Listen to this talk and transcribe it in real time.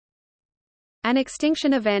An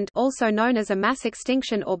extinction event, also known as a mass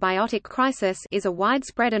extinction or biotic crisis, is a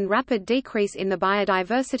widespread and rapid decrease in the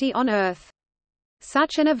biodiversity on Earth.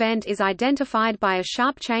 Such an event is identified by a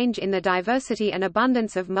sharp change in the diversity and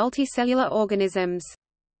abundance of multicellular organisms.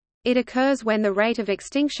 It occurs when the rate of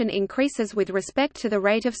extinction increases with respect to the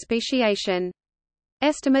rate of speciation.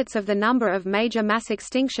 Estimates of the number of major mass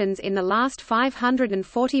extinctions in the last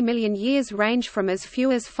 540 million years range from as few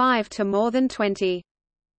as 5 to more than 20.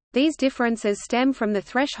 These differences stem from the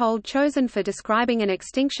threshold chosen for describing an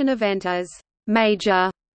extinction event as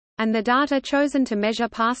major, and the data chosen to measure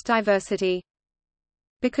past diversity.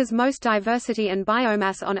 Because most diversity and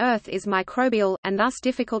biomass on Earth is microbial, and thus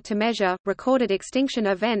difficult to measure, recorded extinction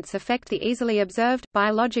events affect the easily observed,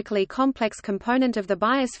 biologically complex component of the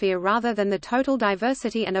biosphere rather than the total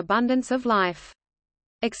diversity and abundance of life.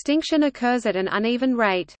 Extinction occurs at an uneven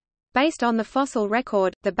rate. Based on the fossil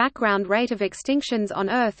record, the background rate of extinctions on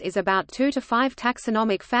Earth is about 2 to 5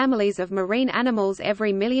 taxonomic families of marine animals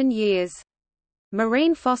every million years.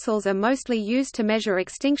 Marine fossils are mostly used to measure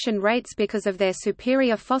extinction rates because of their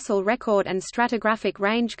superior fossil record and stratigraphic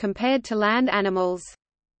range compared to land animals.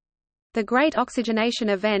 The Great Oxygenation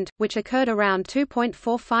Event, which occurred around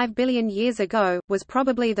 2.45 billion years ago, was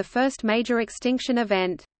probably the first major extinction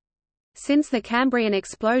event. Since the Cambrian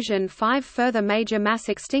explosion, 5 further major mass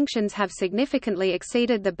extinctions have significantly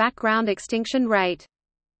exceeded the background extinction rate.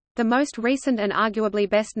 The most recent and arguably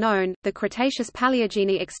best known, the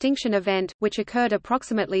Cretaceous-Paleogene extinction event, which occurred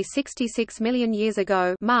approximately 66 million years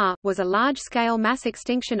ago, was a large-scale mass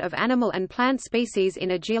extinction of animal and plant species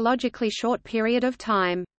in a geologically short period of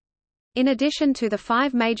time. In addition to the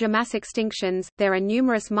 5 major mass extinctions, there are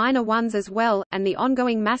numerous minor ones as well, and the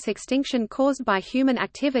ongoing mass extinction caused by human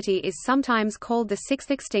activity is sometimes called the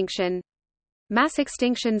sixth extinction. Mass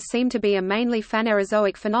extinctions seem to be a mainly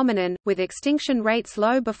Phanerozoic phenomenon, with extinction rates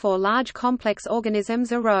low before large complex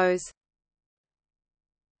organisms arose.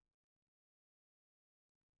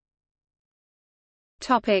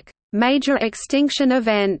 Major extinction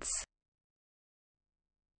events.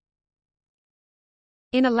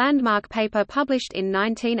 In a landmark paper published in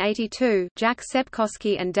 1982, Jack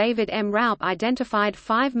Sepkoski and David M. Raup identified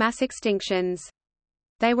 5 mass extinctions.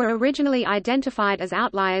 They were originally identified as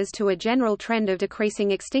outliers to a general trend of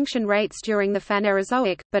decreasing extinction rates during the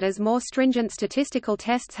Phanerozoic, but as more stringent statistical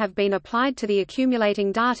tests have been applied to the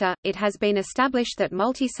accumulating data, it has been established that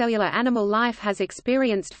multicellular animal life has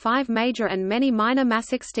experienced 5 major and many minor mass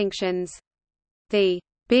extinctions. The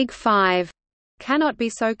Big Five cannot be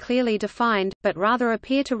so clearly defined, but rather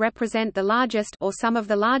appear to represent the largest or some of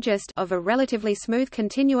the largest of a relatively smooth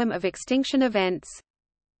continuum of extinction events.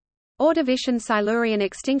 Ordovician-Silurian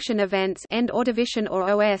extinction events end Ordovician or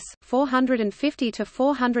OS, 450 to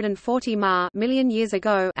 440 million years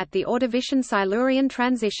ago at the Ordovician-Silurian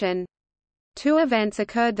transition. 2 events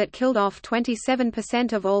occurred that killed off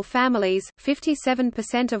 27% of all families,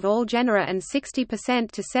 57% of all genera and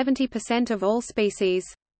 60% to 70% of all species.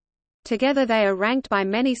 Together they are ranked by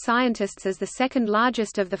many scientists as the second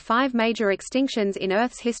largest of the 5 major extinctions in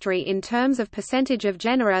Earth's history in terms of percentage of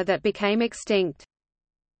genera that became extinct.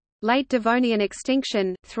 Late Devonian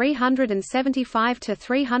extinction, 375 to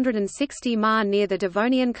 360 near the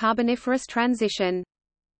Devonian Carboniferous transition.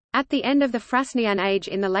 At the end of the Frasnian Age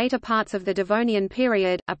in the later parts of the Devonian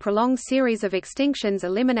period, a prolonged series of extinctions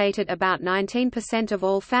eliminated about 19% of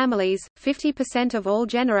all families, 50% of all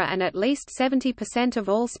genera and at least 70% of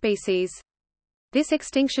all species. This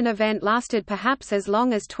extinction event lasted perhaps as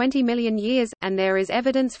long as 20 million years, and there is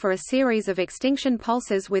evidence for a series of extinction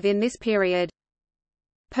pulses within this period.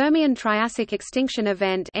 Permian-Triassic extinction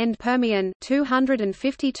event end Permian,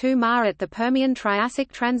 252 at the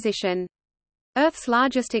Permian-Triassic transition. Earth's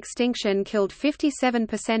largest extinction killed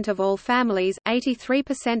 57% of all families,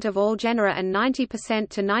 83% of all genera and 90%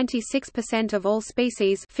 to 96% of all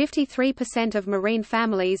species, 53% of marine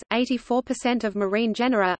families, 84% of marine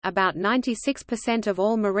genera, about 96% of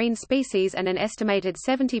all marine species and an estimated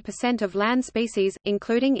 70% of land species,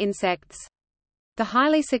 including insects. The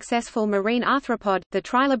highly successful marine arthropod, the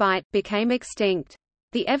trilobite, became extinct.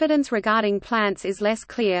 The evidence regarding plants is less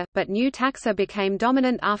clear, but new taxa became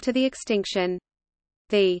dominant after the extinction.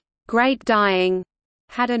 The Great Dying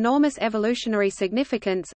had enormous evolutionary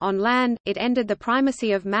significance. On land, it ended the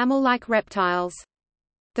primacy of mammal-like reptiles.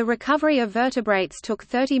 The recovery of vertebrates took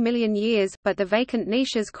 30 million years, but the vacant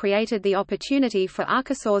niches created the opportunity for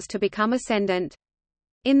archosaurs to become ascendant.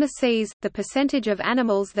 In the seas, the percentage of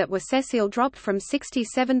animals that were sessile dropped from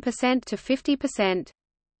 67% to 50%.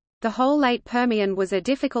 The whole late Permian was a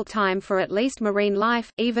difficult time for at least marine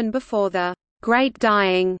life, even before the Great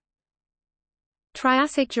Dying.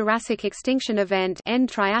 Triassic-Jurassic extinction event End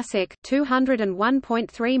Triassic,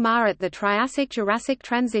 201.3 Ma at the Triassic-Jurassic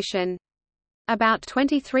transition. About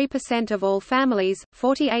 23% of all families,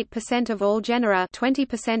 48% of all genera,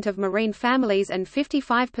 20% of marine families and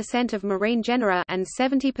 55% of marine genera, and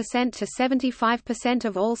 70% to 75%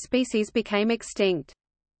 of all species became extinct.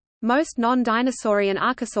 Most non-dinosaurian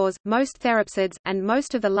archosaurs, most therapsids, and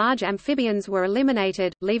most of the large amphibians were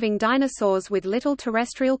eliminated, leaving dinosaurs with little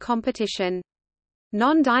terrestrial competition.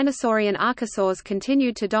 Non-dinosaurian archosaurs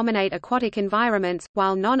continued to dominate aquatic environments,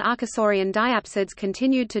 while non-archosaurian diapsids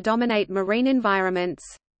continued to dominate marine environments.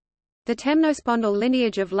 The temnospondyl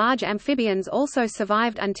lineage of large amphibians also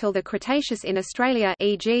survived until the Cretaceous in Australia,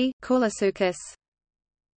 e.g., Coolosuchus.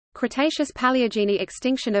 Cretaceous-Paleogene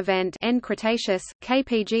extinction event End Cretaceous,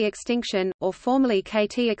 KPG extinction, or formerly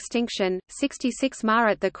KT extinction, 66 Ma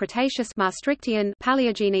at the Cretaceous-Maastrichtian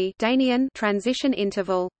Paleogene Danian transition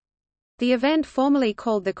interval. The event formerly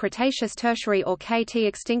called the Cretaceous Tertiary or KT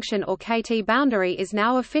extinction or KT boundary is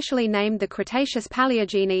now officially named the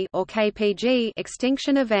Cretaceous-Paleogene or KPG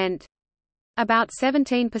extinction event. About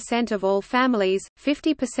 17% of all families,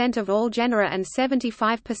 50% of all genera and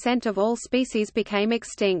 75% of all species became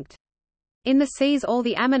extinct. In the seas all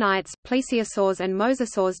the ammonites, plesiosaurs and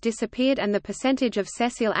mosasaurs disappeared and the percentage of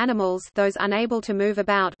sessile animals, those unable to move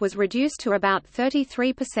about, was reduced to about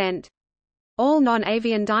 33%. All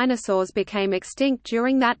non-avian dinosaurs became extinct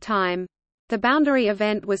during that time. The boundary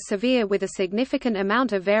event was severe with a significant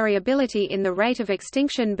amount of variability in the rate of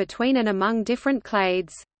extinction between and among different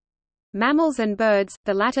clades. Mammals and birds,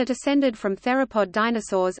 the latter descended from theropod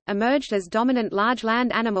dinosaurs, emerged as dominant large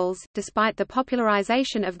land animals. Despite the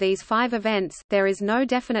popularization of these 5 events, there is no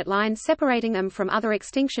definite line separating them from other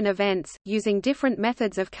extinction events. Using different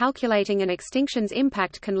methods of calculating an extinction's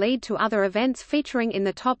impact can lead to other events featuring in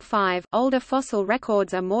the top 5. Older fossil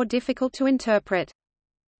records are more difficult to interpret.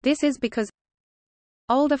 This is because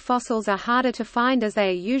older fossils are harder to find as they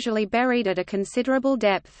are usually buried at a considerable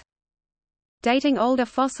depth. Dating older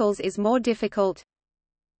fossils is more difficult.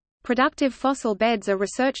 Productive fossil beds are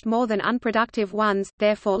researched more than unproductive ones,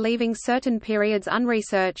 therefore leaving certain periods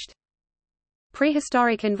unresearched.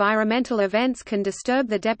 Prehistoric environmental events can disturb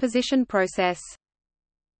the deposition process.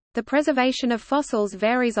 The preservation of fossils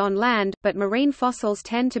varies on land, but marine fossils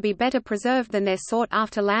tend to be better preserved than their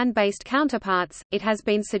sought-after land-based counterparts. It has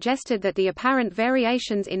been suggested that the apparent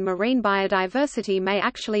variations in marine biodiversity may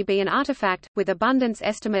actually be an artifact, with abundance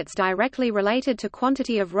estimates directly related to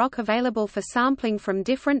quantity of rock available for sampling from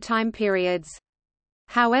different time periods.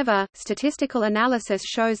 However, statistical analysis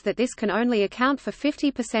shows that this can only account for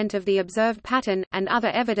 50% of the observed pattern, and other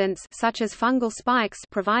evidence such as fungal spikes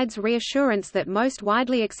provides reassurance that most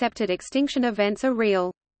widely accepted extinction events are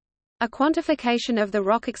real. A quantification of the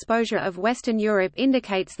rock exposure of Western Europe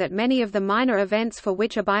indicates that many of the minor events for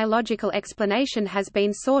which a biological explanation has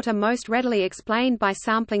been sought are most readily explained by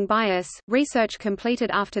sampling bias. Research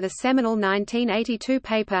completed after the seminal 1982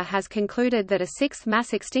 paper has concluded that a 6th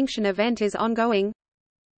mass extinction event is ongoing.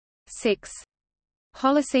 6.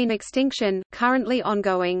 Holocene extinction, currently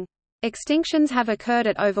ongoing. Extinctions have occurred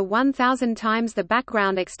at over 1,000 times the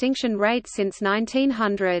background extinction rate since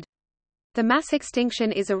 1900. The mass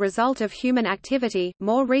extinction is a result of human activity.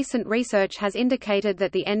 More recent research has indicated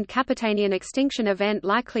that the End Capitanian extinction event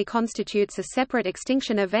likely constitutes a separate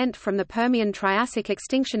extinction event from the Permian Triassic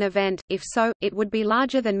extinction event. If so, it would be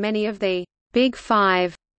larger than many of the Big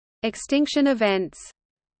Five extinction events.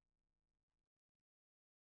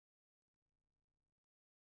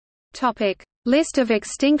 Topic: List of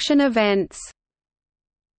extinction events.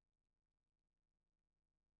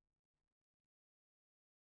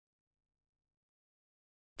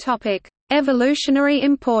 Topic: Evolutionary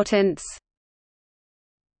importance.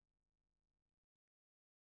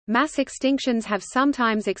 Mass extinctions have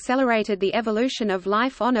sometimes accelerated the evolution of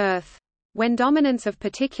life on Earth. When dominance of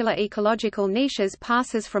particular ecological niches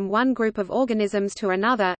passes from one group of organisms to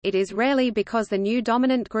another, it is rarely because the new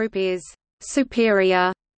dominant group is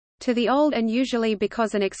superior to the old, and usually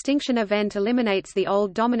because an extinction event eliminates the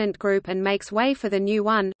old dominant group and makes way for the new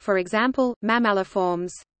one. For example,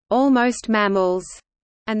 mammaliforms, almost mammals,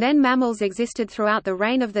 and then mammals existed throughout the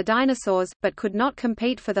reign of the dinosaurs, but could not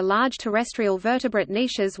compete for the large terrestrial vertebrate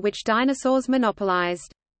niches which dinosaurs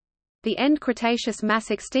monopolized. The End Cretaceous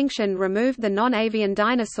mass extinction removed the non-avian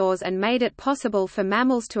dinosaurs and made it possible for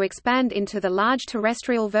mammals to expand into the large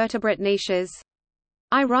terrestrial vertebrate niches.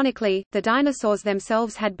 Ironically, the dinosaurs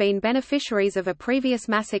themselves had been beneficiaries of a previous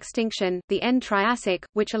mass extinction, the End Triassic,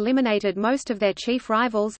 which eliminated most of their chief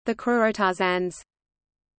rivals, the Crurotarsans.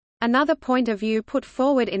 Another point of view put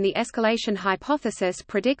forward in the escalation hypothesis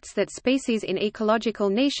predicts that species in ecological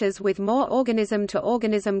niches with more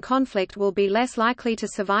organism-to-organism conflict will be less likely to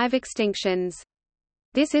survive extinctions.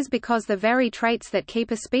 This is because the very traits that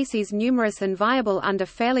keep a species numerous and viable under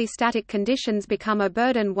fairly static conditions become a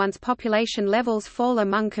burden once population levels fall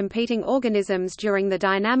among competing organisms during the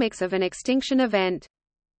dynamics of an extinction event.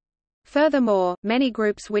 Furthermore, many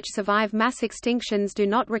groups which survive mass extinctions do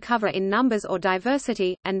not recover in numbers or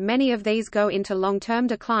diversity, and many of these go into long-term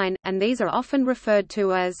decline, and these are often referred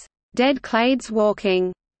to as dead clades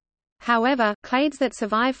walking. However, clades that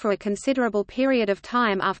survive for a considerable period of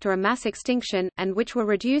time after a mass extinction, and which were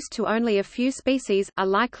reduced to only a few species, are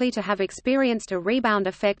likely to have experienced a rebound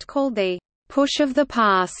effect called the push of the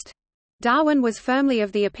past. Darwin was firmly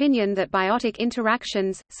of the opinion that biotic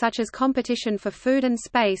interactions, such as competition for food and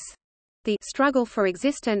space, the struggle for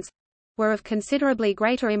existence, were of considerably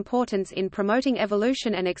greater importance in promoting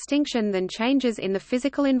evolution and extinction than changes in the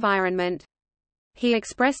physical environment. He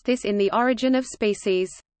expressed this in The Origin of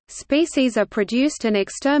Species. Species are produced and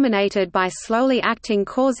exterminated by slowly acting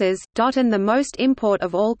causes, and the most important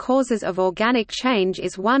of all causes of organic change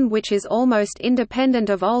is one which is almost independent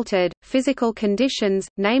of altered, physical conditions,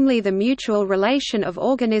 namely the mutual relation of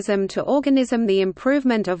organism to organism, the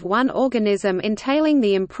improvement of one organism entailing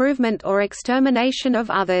the improvement or extermination of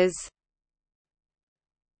others.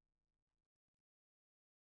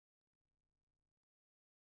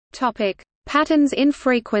 Patterns in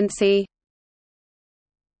frequency.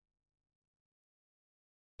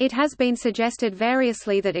 It has been suggested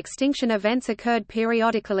variously that extinction events occurred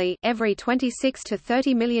periodically, every 26 to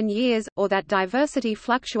 30 million years, or that diversity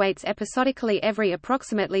fluctuates episodically every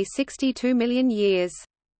approximately 62 million years.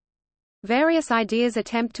 Various ideas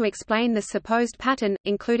attempt to explain the supposed pattern,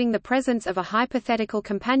 including the presence of a hypothetical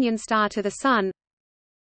companion star to the Sun,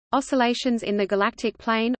 oscillations in the galactic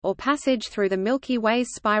plane, or passage through the Milky Way's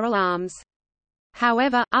spiral arms.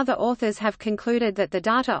 However, other authors have concluded that the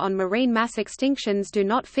data on marine mass extinctions do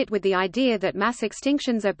not fit with the idea that mass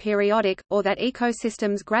extinctions are periodic, or that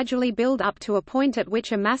ecosystems gradually build up to a point at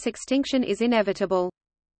which a mass extinction is inevitable.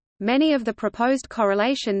 Many of the proposed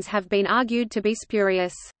correlations have been argued to be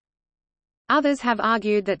spurious. Others have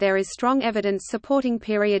argued that there is strong evidence supporting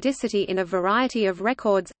periodicity in a variety of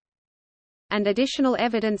records, and additional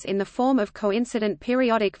evidence in the form of coincident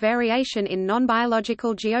periodic variation in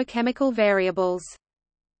non-biological geochemical variables.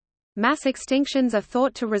 Mass extinctions are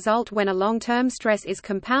thought to result when a long-term stress is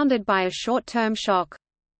compounded by a short-term shock.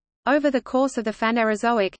 Over the course of the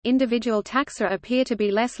Phanerozoic, individual taxa appear to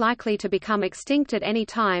be less likely to become extinct at any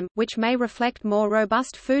time, which may reflect more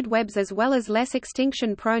robust food webs as well as less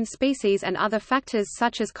extinction-prone species and other factors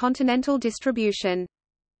such as continental distribution.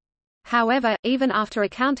 However, even after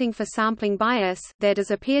accounting for sampling bias, there does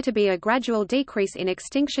appear to be a gradual decrease in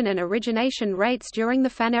extinction and origination rates during the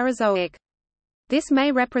Phanerozoic. This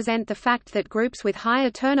may represent the fact that groups with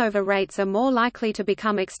higher turnover rates are more likely to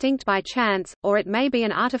become extinct by chance, or it may be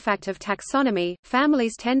an artifact of taxonomy.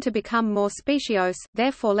 Families tend to become more speciose,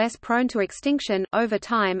 therefore less prone to extinction, over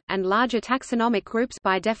time, and larger taxonomic groups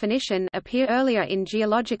by definition appear earlier in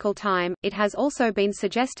geological time. It has also been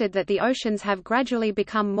suggested that the oceans have gradually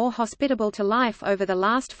become more hospitable to life over the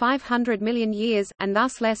last 500 million years, and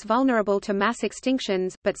thus less vulnerable to mass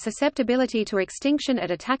extinctions, but susceptibility to extinction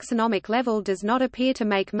at a taxonomic level does not appear to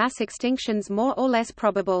make mass extinctions more or less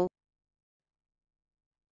probable.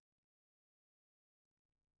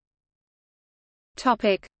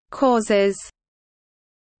 Topic: Causes.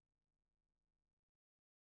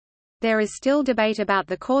 There is still debate about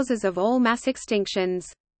the causes of all mass extinctions.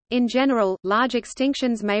 In general, large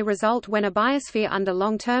extinctions may result when a biosphere under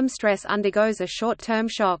long-term stress undergoes a short-term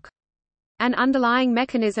shock. An underlying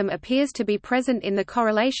mechanism appears to be present in the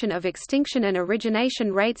correlation of extinction and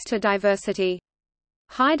origination rates to diversity.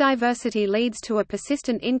 High diversity leads to a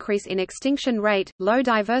persistent increase in extinction rate, low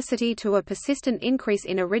diversity to a persistent increase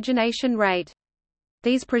in origination rate.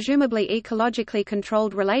 These presumably ecologically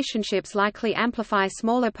controlled relationships likely amplify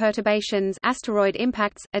smaller perturbations, asteroid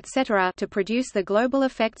impacts, etc., to produce the global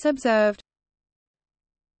effects observed.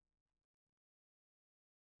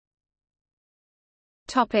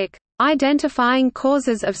 Topic: Identifying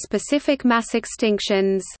causes of specific mass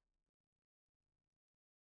extinctions.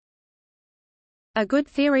 A good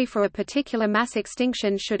theory for a particular mass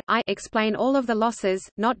extinction should explain all of the losses,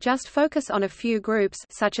 not just focus on a few groups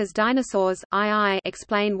such as dinosaurs,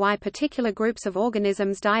 explain why particular groups of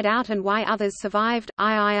organisms died out and why others survived,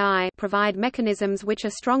 provide mechanisms which are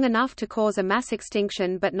strong enough to cause a mass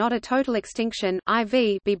extinction but not a total extinction,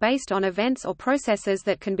 be based on events or processes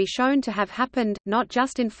that can be shown to have happened, not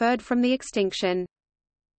just inferred from the extinction.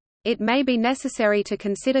 It may be necessary to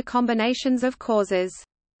consider combinations of causes.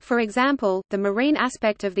 For example, the marine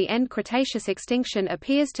aspect of the end Cretaceous extinction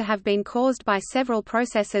appears to have been caused by several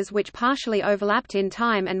processes which partially overlapped in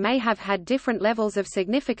time and may have had different levels of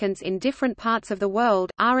significance in different parts of the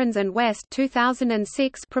world. Ahrens and West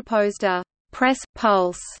 2006 proposed a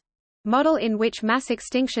press-pulse model in which mass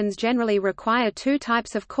extinctions generally require two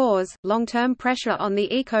types of cause, long-term pressure on the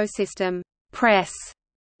ecosystem press,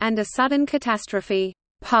 and a sudden catastrophe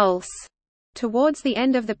pulse towards the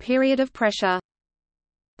end of the period of pressure.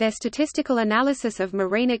 Their statistical analysis of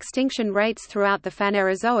marine extinction rates throughout the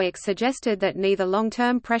Phanerozoic suggested that neither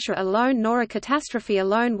long-term pressure alone nor a catastrophe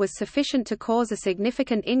alone was sufficient to cause a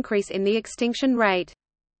significant increase in the extinction rate.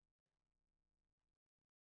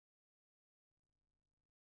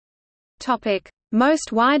 Topic: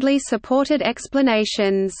 Most widely supported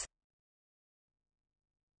explanations.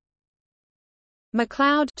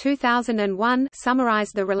 MacLeod 2001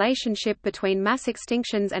 summarized the relationship between mass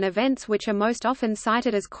extinctions and events which are most often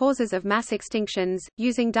cited as causes of mass extinctions,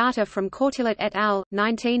 using data from Courtillot et al.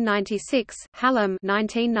 1996, Hallam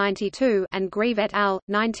 1992, and Grieve et al.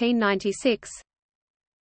 1996.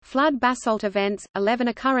 Flood basalt events, 11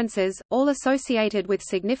 occurrences, all associated with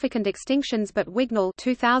significant extinctions, but Wignall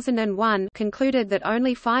 2001 concluded that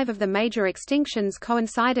only 5 of the major extinctions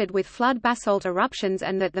coincided with flood basalt eruptions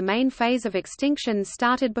and that the main phase of extinctions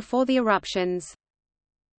started before the eruptions.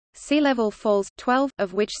 Sea level falls, 12,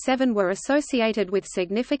 of which 7 were associated with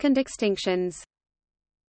significant extinctions.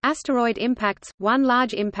 Asteroid impacts, one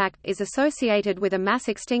large impact is associated with a mass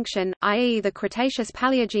extinction, i.e. the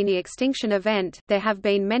Cretaceous-Paleogene extinction event. There have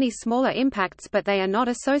been many smaller impacts but they are not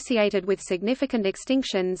associated with significant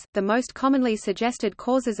extinctions. The most commonly suggested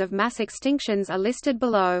causes of mass extinctions are listed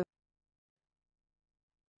below.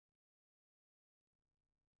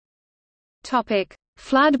 Topic: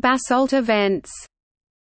 Flood basalt events.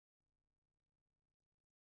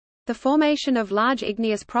 The formation of large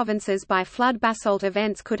igneous provinces by flood basalt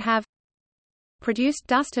events could have produced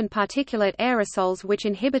dust and particulate aerosols which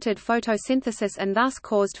inhibited photosynthesis and thus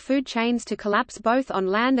caused food chains to collapse both on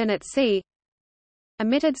land and at sea,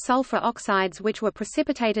 emitted sulfur oxides which were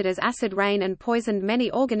precipitated as acid rain and poisoned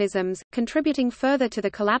many organisms, contributing further to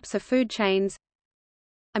the collapse of food chains,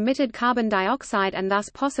 emitted carbon dioxide and thus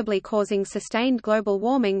possibly causing sustained global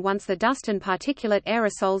warming once the dust and particulate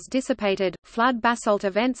aerosols dissipated. Flood basalt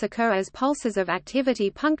events occur as pulses of activity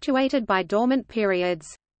punctuated by dormant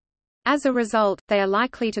periods. As a result, they are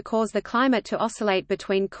likely to cause the climate to oscillate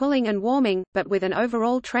between cooling and warming, but with an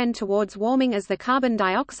overall trend towards warming as the carbon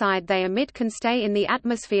dioxide they emit can stay in the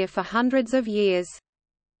atmosphere for hundreds of years.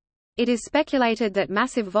 It is speculated that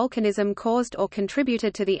massive volcanism caused or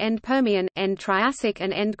contributed to the end Permian, end Triassic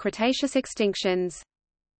and end Cretaceous extinctions.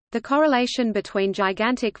 The correlation between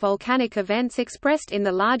gigantic volcanic events expressed in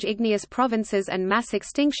the large igneous provinces and mass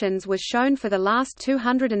extinctions was shown for the last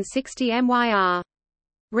 260 MYR.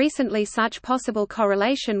 Recently such possible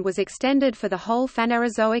correlation was extended for the whole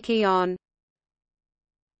Phanerozoic eon.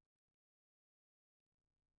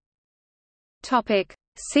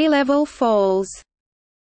 Sea level falls.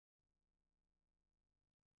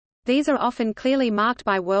 These are often clearly marked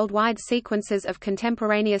by worldwide sequences of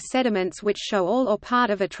contemporaneous sediments which show all or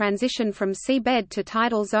part of a transition from seabed to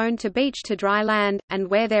tidal zone to beach to dry land, and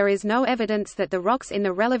where there is no evidence that the rocks in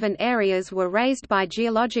the relevant areas were raised by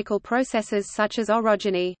geological processes such as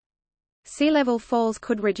orogeny. Sea level falls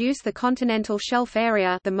could reduce the continental shelf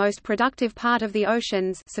area, the most productive part of the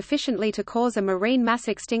oceans, sufficiently to cause a marine mass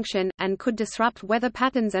extinction, and could disrupt weather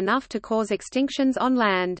patterns enough to cause extinctions on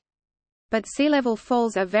land. But sea level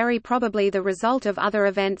falls are very probably the result of other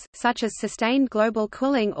events, such as sustained global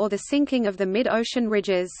cooling or the sinking of the mid-ocean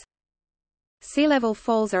ridges. Sea level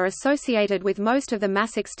falls are associated with most of the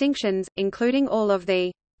mass extinctions, including all of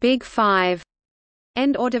the Big Five: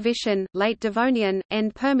 End Ordovician, Late Devonian,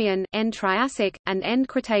 End Permian, End Triassic, and End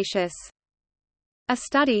Cretaceous. A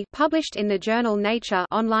study published in the journal Nature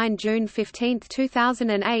online June 15,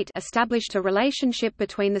 2008 established a relationship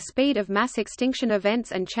between the speed of mass extinction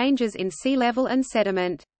events and changes in sea level and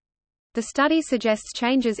sediment. The study suggests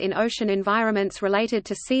changes in ocean environments related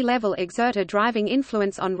to sea level exert a driving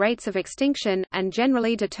influence on rates of extinction, and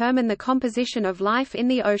generally determine the composition of life in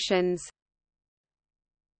the oceans.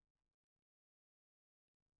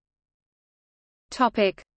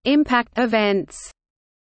 Impact events.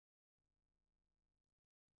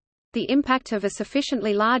 The impact of a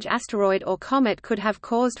sufficiently large asteroid or comet could have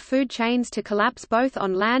caused food chains to collapse both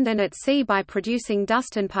on land and at sea by producing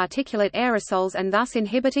dust and particulate aerosols and thus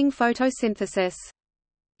inhibiting photosynthesis.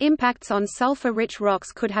 Impacts on sulfur-rich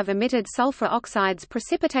rocks could have emitted sulfur oxides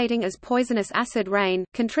precipitating as poisonous acid rain,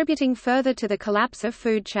 contributing further to the collapse of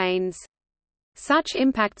food chains. Such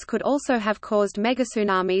impacts could also have caused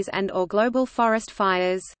megatsunamis and/or global forest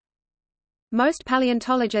fires. Most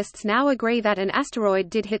paleontologists now agree that an asteroid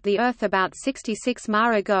did hit the Earth about 66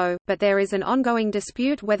 Ma ago, but there is an ongoing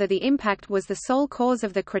dispute whether the impact was the sole cause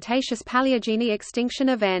of the Cretaceous-Paleogene extinction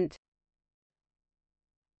event.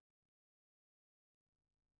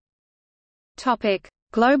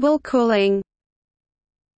 Global cooling.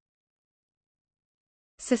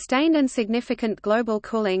 Sustained and significant global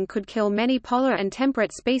cooling could kill many polar and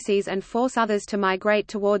temperate species and force others to migrate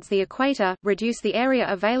towards the equator, reduce the area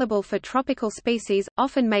available for tropical species,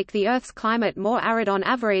 often make the Earth's climate more arid on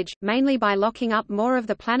average, mainly by locking up more of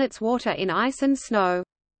the planet's water in ice and snow.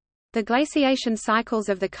 The glaciation cycles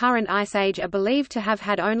of the current ice age are believed to have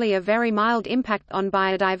had only a very mild impact on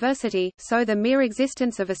biodiversity, so the mere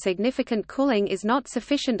existence of a significant cooling is not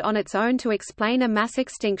sufficient on its own to explain a mass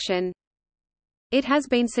extinction. It has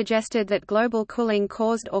been suggested that global cooling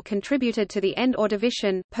caused or contributed to the end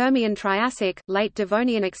Ordovician, Permian-Triassic, late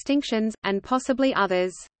Devonian extinctions, and possibly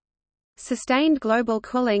others. Sustained global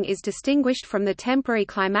cooling is distinguished from the temporary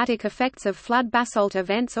climatic effects of flood basalt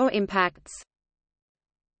events or impacts.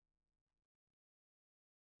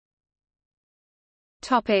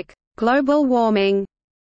 Global warming.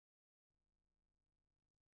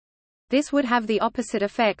 This would have the opposite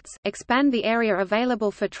effects, expand the area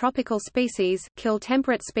available for tropical species, kill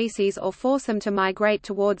temperate species or force them to migrate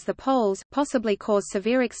towards the poles, possibly cause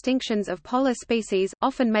severe extinctions of polar species,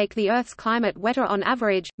 often make the Earth's climate wetter on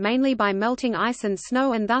average, mainly by melting ice and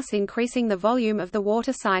snow and thus increasing the volume of the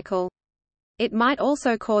water cycle. It might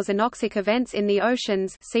also cause anoxic events in the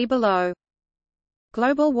oceans, see below.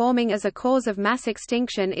 Global warming as a cause of mass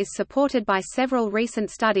extinction is supported by several recent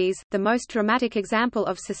studies. The most dramatic example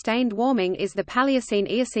of sustained warming is the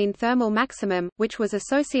Paleocene-Eocene thermal maximum, which was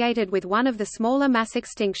associated with one of the smaller mass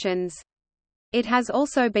extinctions. It has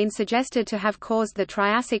also been suggested to have caused the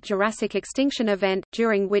Triassic-Jurassic extinction event,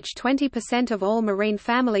 during which 20% of all marine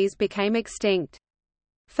families became extinct.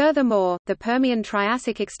 Furthermore, the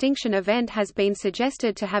Permian-Triassic extinction event has been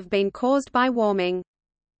suggested to have been caused by warming.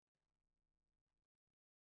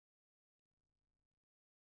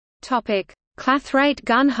 Clathrate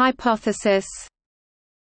gun hypothesis.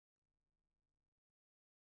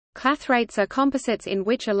 Clathrates are composites in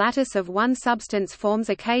which a lattice of one substance forms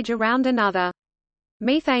a cage around another.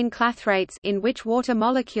 Methane clathrates, in which water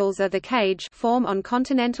molecules are the cage, form on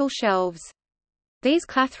continental shelves. These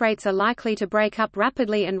clathrates are likely to break up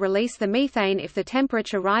rapidly and release the methane if the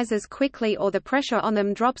temperature rises quickly or the pressure on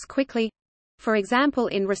them drops quickly. For example,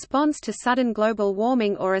 in response to sudden global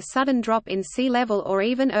warming or a sudden drop in sea level or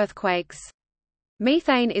even earthquakes.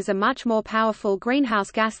 Methane is a much more powerful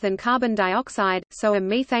greenhouse gas than carbon dioxide, so a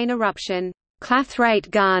methane eruption,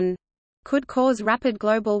 Clathrate gun, could cause rapid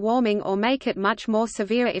global warming or make it much more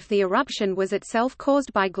severe if the eruption was itself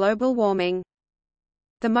caused by global warming.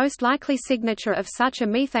 The most likely signature of such a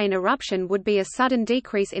methane eruption would be a sudden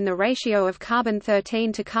decrease in the ratio of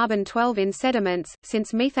carbon-13 to carbon-12 in sediments,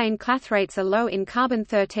 since methane clathrates are low in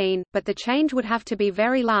carbon-13, but the change would have to be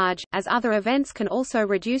very large. As other events can also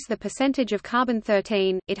reduce the percentage of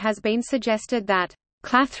carbon-13, it has been suggested that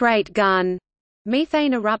Clathrate gun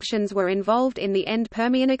methane eruptions were involved in the end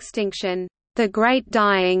Permian extinction, the Great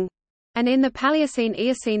Dying, and in the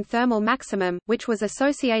Paleocene-Eocene thermal maximum, which was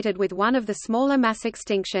associated with one of the smaller mass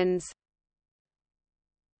extinctions.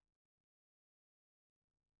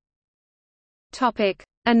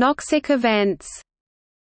 Anoxic events.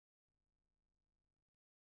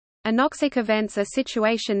 Anoxic events are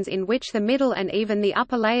situations in which the middle and even the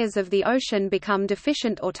upper layers of the ocean become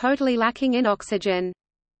deficient or totally lacking in oxygen.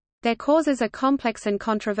 Their causes are complex and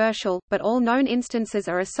controversial, but all known instances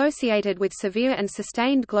are associated with severe and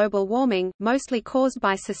sustained global warming, mostly caused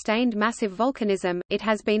by sustained massive volcanism. It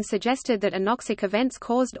has been suggested that anoxic events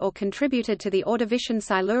caused or contributed to the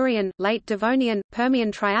Ordovician-Silurian, late Devonian,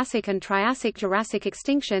 Permian-Triassic and Triassic-Jurassic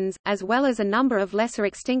extinctions, as well as a number of lesser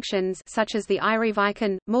extinctions such as the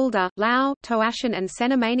Erie-Viken, Mulder, Lau, Toacian and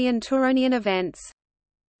Cenomanian-Turonian events.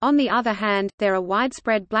 On the other hand, there are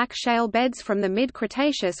widespread black shale beds from the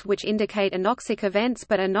mid-Cretaceous which indicate anoxic events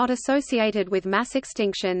but are not associated with mass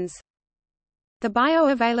extinctions. The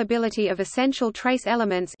bioavailability of essential trace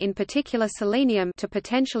elements, in particular selenium, to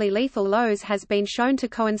potentially lethal lows has been shown to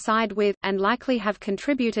coincide with, and likely have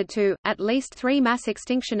contributed to, at least 3 mass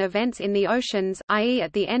extinction events in the oceans, i.e.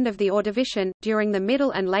 at the end of the Ordovician, during the Middle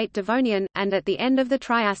and Late Devonian, and at the end of the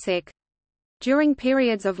Triassic. During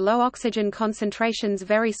periods of low oxygen concentrations,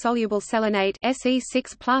 very soluble selenate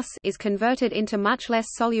Se6+ is converted into much less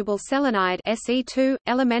soluble selenide Se2,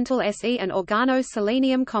 elemental Se and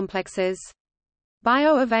organo-selenium complexes.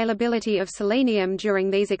 Bioavailability of selenium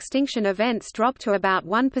during these extinction events dropped to about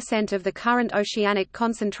 1% of the current oceanic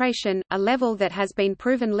concentration, a level that has been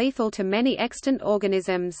proven lethal to many extant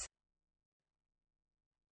organisms.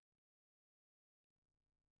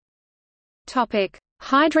 Topic: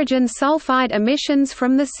 Hydrogen sulfide emissions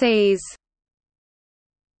from the seas.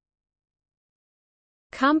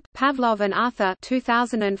 Kump, Pavlov and Arthur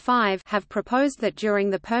 2005 have proposed that during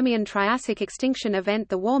the Permian-Triassic extinction event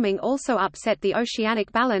the warming also upset the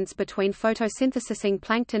oceanic balance between photosynthesizing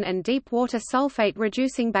plankton and deep-water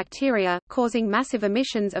sulfate-reducing bacteria, causing massive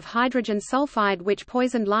emissions of hydrogen sulfide which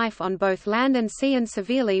poisoned life on both land and sea and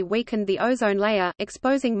severely weakened the ozone layer,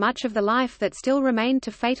 exposing much of the life that still remained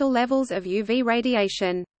to fatal levels of UV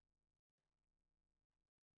radiation.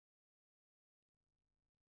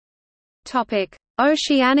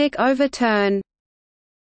 Oceanic overturn.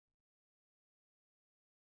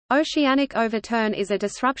 Oceanic overturn is a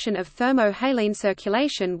disruption of thermohaline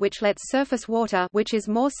circulation which lets surface water, which is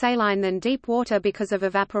more saline than deep water because of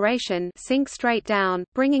evaporation, sink straight down,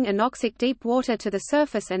 bringing anoxic deep water to the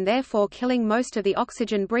surface and therefore killing most of the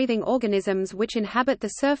oxygen-breathing organisms which inhabit the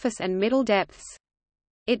surface and middle depths.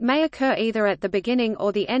 It may occur either at the beginning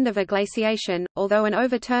or the end of a glaciation, although an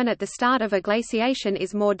overturn at the start of a glaciation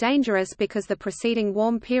is more dangerous because the preceding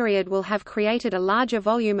warm period will have created a larger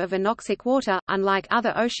volume of anoxic water. Unlike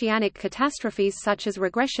other oceanic catastrophes such as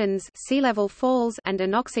regressions, sea level falls, and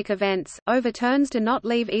anoxic events, overturns do not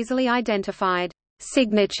leave easily identified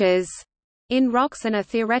signatures in rocks and are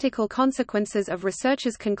theoretical consequences of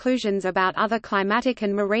researchers' conclusions about other climatic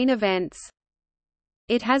and marine events.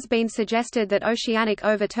 It has been suggested that oceanic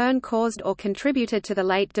overturn caused or contributed to the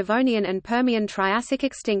late Devonian and Permian-Triassic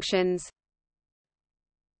extinctions.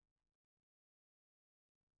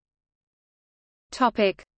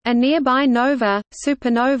 A nearby nova,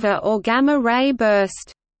 supernova or gamma-ray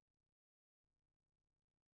burst.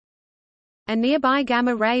 A nearby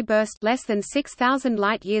gamma-ray burst less than 6,000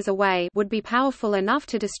 light-years away would be powerful enough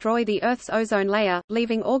to destroy the Earth's ozone layer,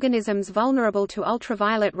 leaving organisms vulnerable to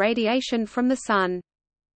ultraviolet radiation from the Sun.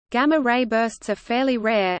 Gamma-ray bursts are fairly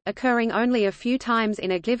rare, occurring only a few times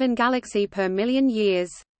in a given galaxy per million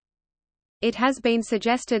years. It has been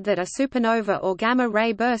suggested that a supernova or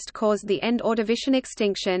gamma-ray burst caused the end Ordovician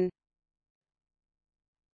extinction.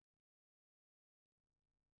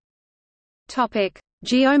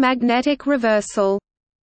 Geomagnetic reversal.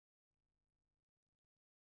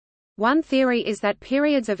 One theory is that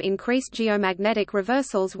periods of increased geomagnetic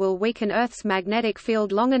reversals will weaken Earth's magnetic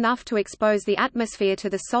field long enough to expose the atmosphere to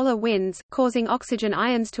the solar winds, causing oxygen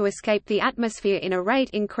ions to escape the atmosphere in a rate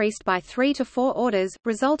increased by 3 to 4 orders,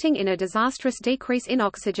 resulting in a disastrous decrease in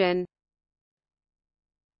oxygen.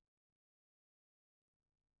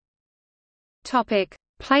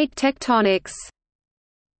 Plate tectonics.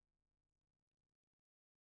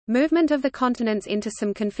 Movement of the continents into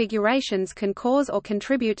some configurations can cause or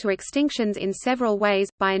contribute to extinctions in several ways,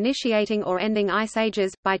 by initiating or ending ice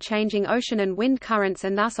ages, by changing ocean and wind currents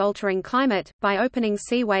and thus altering climate, by opening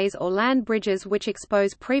seaways or land bridges which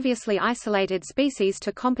expose previously isolated species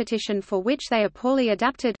to competition for which they are poorly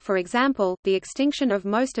adapted, for example, the extinction of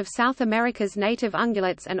most of South America's native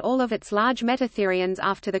ungulates and all of its large metatherians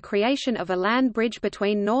after the creation of a land bridge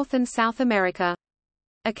between North and South America.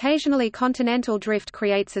 Occasionally continental drift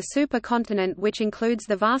creates a supercontinent which includes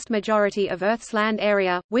the vast majority of Earth's land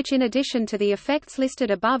area, which in addition to the effects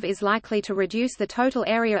listed above is likely to reduce the total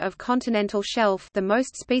area of continental shelf, the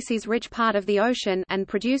most species-rich part of the ocean, and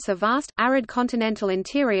produce a vast, arid continental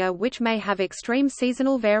interior which may have extreme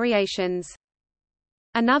seasonal variations.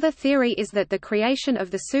 Another theory is that the creation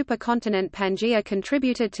of the supercontinent Pangaea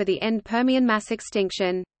contributed to the end Permian mass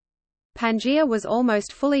extinction. Pangaea was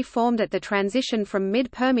almost fully formed at the transition from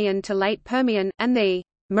mid-Permian to late Permian, and the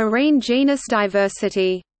marine genus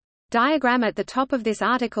diversity diagram at the top of this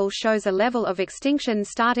article shows a level of extinction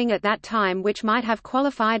starting at that time which might have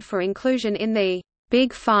qualified for inclusion in the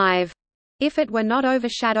Big Five, if it were not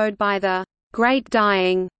overshadowed by the Great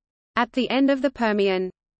Dying at the end of the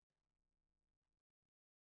Permian.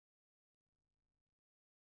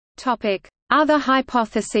 Other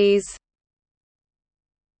hypotheses.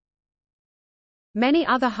 Many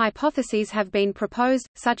other hypotheses have been proposed,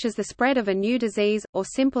 such as the spread of a new disease, or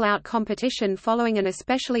simple out-competition following an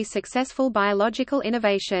especially successful biological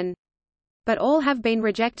innovation. But all have been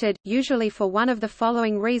rejected, usually for one of the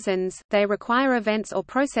following reasons: they require events or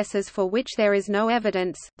processes for which there is no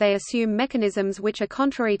evidence, they assume mechanisms which are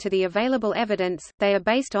contrary to the available evidence, they are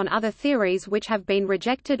based on other theories which have been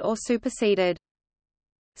rejected or superseded.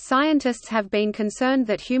 Scientists have been concerned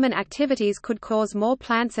that human activities could cause more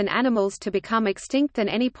plants and animals to become extinct than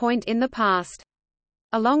any point in the past.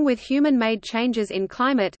 Along with human-made changes in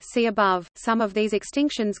climate, see above, some of these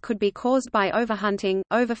extinctions could be caused by overhunting,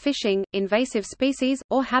 overfishing, invasive species,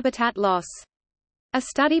 or habitat loss. A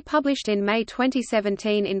study published in May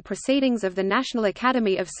 2017 in Proceedings of the National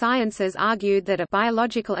Academy of Sciences argued that a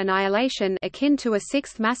biological annihilation akin to a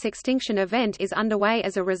sixth mass extinction event is underway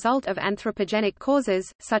as a result of anthropogenic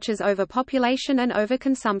causes, such as overpopulation and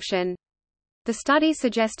overconsumption. The study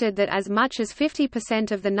suggested that as much as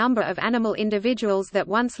 50% of the number of animal individuals that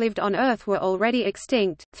once lived on Earth were already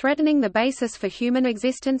extinct, threatening the basis for human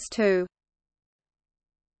existence too.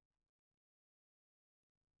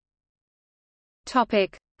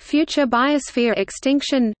 Future biosphere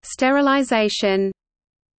extinction, sterilization.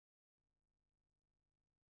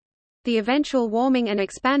 The eventual warming and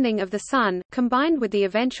expanding of the Sun, combined with the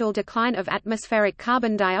eventual decline of atmospheric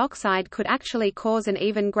carbon dioxide, could actually cause an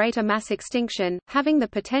even greater mass extinction, having the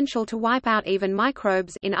potential to wipe out even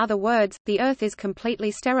microbes. In other words, the Earth is completely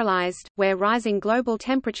sterilized, where rising global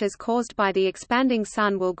temperatures caused by the expanding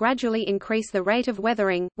Sun will gradually increase the rate of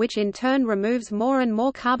weathering, which in turn removes more and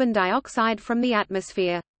more carbon dioxide from the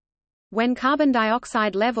atmosphere. When carbon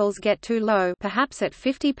dioxide levels get too low, perhaps at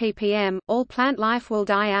 50 ppm, all plant life will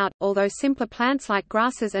die out, although simpler plants like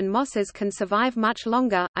grasses and mosses can survive much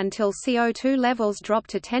longer, until CO2 levels drop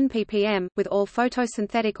to 10 ppm. With all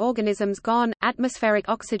photosynthetic organisms gone, atmospheric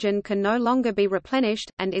oxygen can no longer be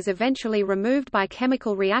replenished, and is eventually removed by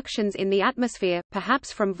chemical reactions in the atmosphere,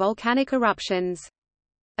 perhaps from volcanic eruptions.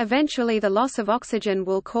 Eventually the loss of oxygen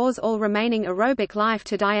will cause all remaining aerobic life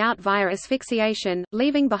to die out via asphyxiation,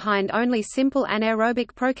 leaving behind only simple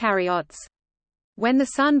anaerobic prokaryotes. When the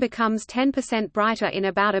Sun becomes 10% brighter in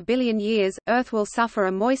about 1 billion years, Earth will suffer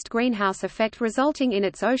a moist greenhouse effect resulting in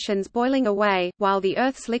its oceans boiling away, while the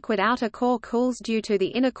Earth's liquid outer core cools due to the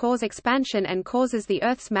inner core's expansion and causes the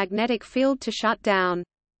Earth's magnetic field to shut down.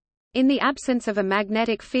 In the absence of a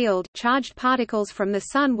magnetic field, charged particles from the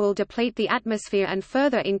Sun will deplete the atmosphere and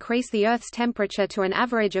further increase the Earth's temperature to an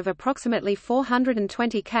average of approximately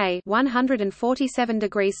 420 K (147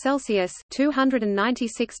 degrees Celsius,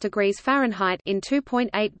 296 degrees Fahrenheit) in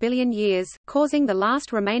 2.8 billion years, causing the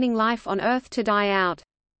last remaining life on Earth to die out.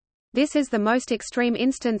 This is the most extreme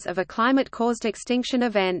instance of a climate-caused extinction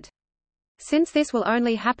event. Since this will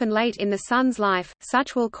only happen late in the Sun's life,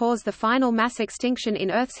 such will cause the final mass extinction in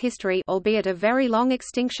Earth's history, albeit a very long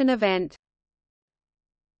extinction event.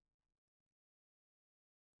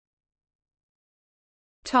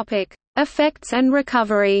 Topic: Effects and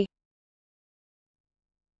recovery.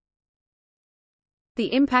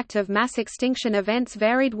 The impact of mass extinction events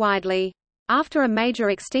varied widely. After a major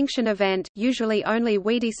extinction event, usually only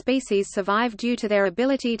weedy species survive due to their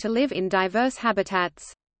ability to live in diverse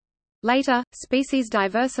habitats. Later, species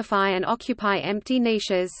diversify and occupy empty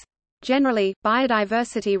niches. Generally,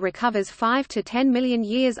 biodiversity recovers 5 to 10 million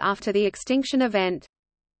years after the extinction event.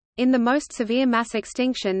 In the most severe mass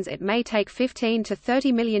extinctions it may take 15 to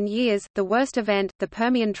 30 million years. The worst event, the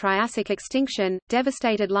Permian-Triassic extinction,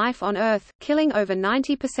 devastated life on Earth, killing over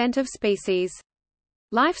 90% of species.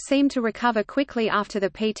 Life seemed to recover quickly after the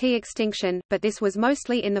PT extinction, but this was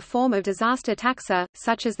mostly in the form of disaster taxa,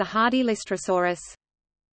 such as the hardy Lystrosaurus.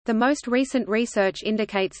 The most recent research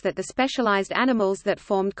indicates that the specialized animals that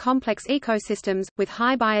formed complex ecosystems, with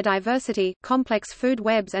high biodiversity, complex food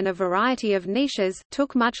webs and a variety of niches,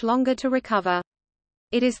 took much longer to recover.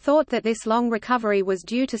 It is thought that this long recovery was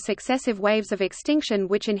due to successive waves of extinction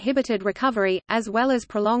which inhibited recovery, as well as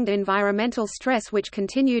prolonged environmental stress which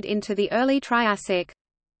continued into the early Triassic.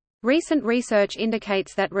 Recent research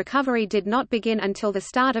indicates that recovery did not begin until the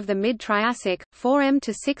start of the mid-Triassic, 4M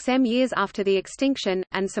to 6M years after the extinction,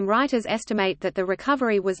 and some writers estimate that the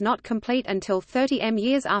recovery was not complete until 30M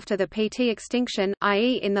years after the PT extinction,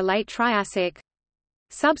 i.e. in the late Triassic.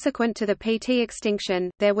 Subsequent to the PT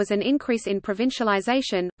extinction, there was an increase in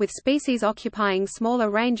provincialization, with species occupying smaller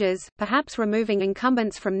ranges, perhaps removing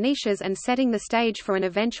incumbents from niches and setting the stage for an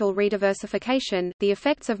eventual rediversification. The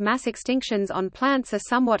effects of mass extinctions on plants are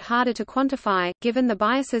somewhat harder to quantify, given the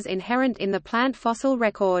biases inherent in the plant fossil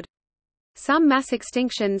record. Some mass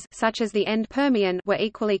extinctions, such as the end Permian, were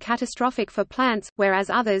equally catastrophic for plants, whereas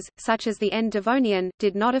others, such as the end Devonian,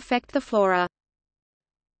 did not affect the flora.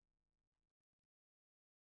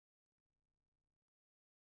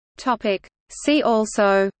 See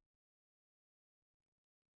also: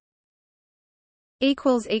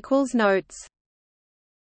 Notes